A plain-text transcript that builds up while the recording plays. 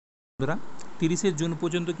বন্ধুরা 30শে জুন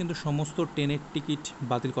পর্যন্ত কিন্তু সমস্ত ট্রেনের টিকিট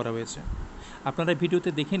বাতিল করা হয়েছে। আপনারা ভিডিওতে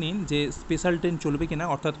দেখে নিন যে স্পেশাল ট্রেন চলবে কিনা,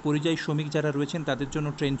 অর্থাৎ পরিযায়ী শ্রমিক যারা রয়েছেন তাদের জন্য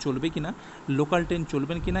ট্রেন চলবে কিনা, লোকাল ট্রেন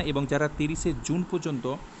চলবেন কিনা, এবং যারা 30শে জুন পর্যন্ত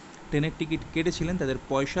ট্রেনের টিকিট কেটেছিলেন তাদের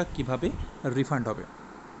পয়সা কিভাবে রিফান্ড হবে।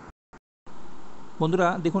 বন্ধুরা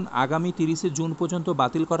দেখুন, আগামী 30শে জুন পর্যন্ত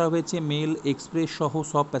বাতিল করা হয়েছে মেল, এক্সপ্রেস সহ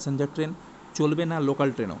সব প্যাসেঞ্জার ট্রেন, চলবে না লোকাল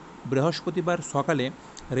ট্রেনও। বৃহস্পতিবার সকালে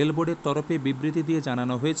রেল বোর্ডের তরফে বিবৃতি দিয়ে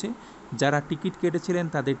জানানো হয়েছে যারা টিকিট কেটেছিলেন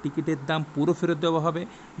তাদের টিকিটের দাম পুরো ফেরত দেওয়া হবে।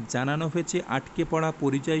 জানানো হয়েছে আটকে পড়া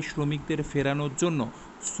পরিযায়ী শ্রমিকদের ফেরানোর জন্য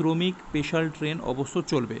শ্রমিক স্পেশাল ট্রেন অবশ্য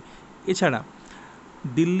চলবে। এছাড়া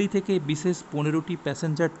দিল্লি থেকে বিশেষ 15টি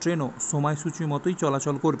প্যাসেঞ্জার ট্রেনও সময়সূচি মতোই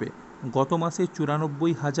চলাচল করবে। গত মাসে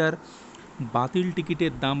 94,000 বাতিল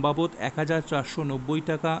টিকিটের দাম বাবদ 1,490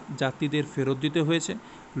 টাকা যাত্রীদের ফেরত দিতে হয়েছে।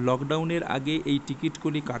 লকডাউনের আগে এই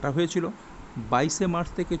টিকিটগুলি কাটা হয়েছিল। 22শে মার্চ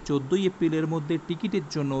থেকে 14ই এপ্রিলের মধ্যে টিকিটের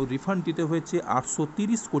জন্য রিফান্ড দিতে হয়েছে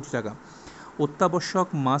 830 কোটি টাকা। অত্যাবশ্যক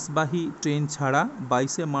মাসবাহী ট্রেন ছাড়া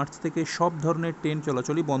 22শে মার্চ থেকে সব ধরনের ট্রেন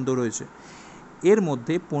চলাচলই বন্ধ রয়েছে। এর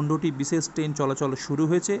মধ্যে 15টি বিশেষ ট্রেন চলাচল শুরু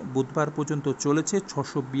হয়েছে। বুধবার পর্যন্ত চলেছে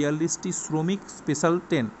 642টি শ্রমিক স্পেশাল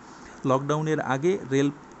ট্রেন। লকডাউনের আগে রেল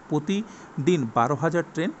প্রতিদিন 12,000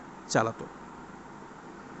 ট্রেন চালাতো।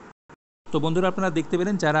 তো বন্ধুরা আপনারা দেখতে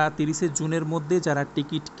পেলেন যারা 30শে জুনের মধ্যে যারা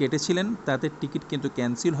টিকিট কেটেছিলেন তাদের টিকিট কিন্তু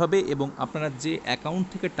ক্যান্সেল হবে, এবং আপনারা যে অ্যাকাউন্ট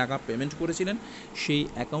থেকে টাকা পেমেন্ট করেছিলেন সেই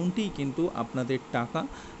অ্যাকাউন্টেই কিন্তু আপনাদের টাকা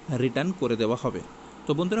রিটার্ন করে দেওয়া হবে।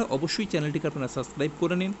 তো বন্ধুরা অবশ্যই চ্যানেলটিকে আপনারা সাবস্ক্রাইব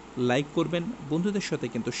করে নিন, লাইক করবেন, বন্ধুদের সাথে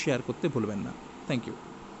কিন্তু শেয়ার করতে ভুলবেন না। Thank you.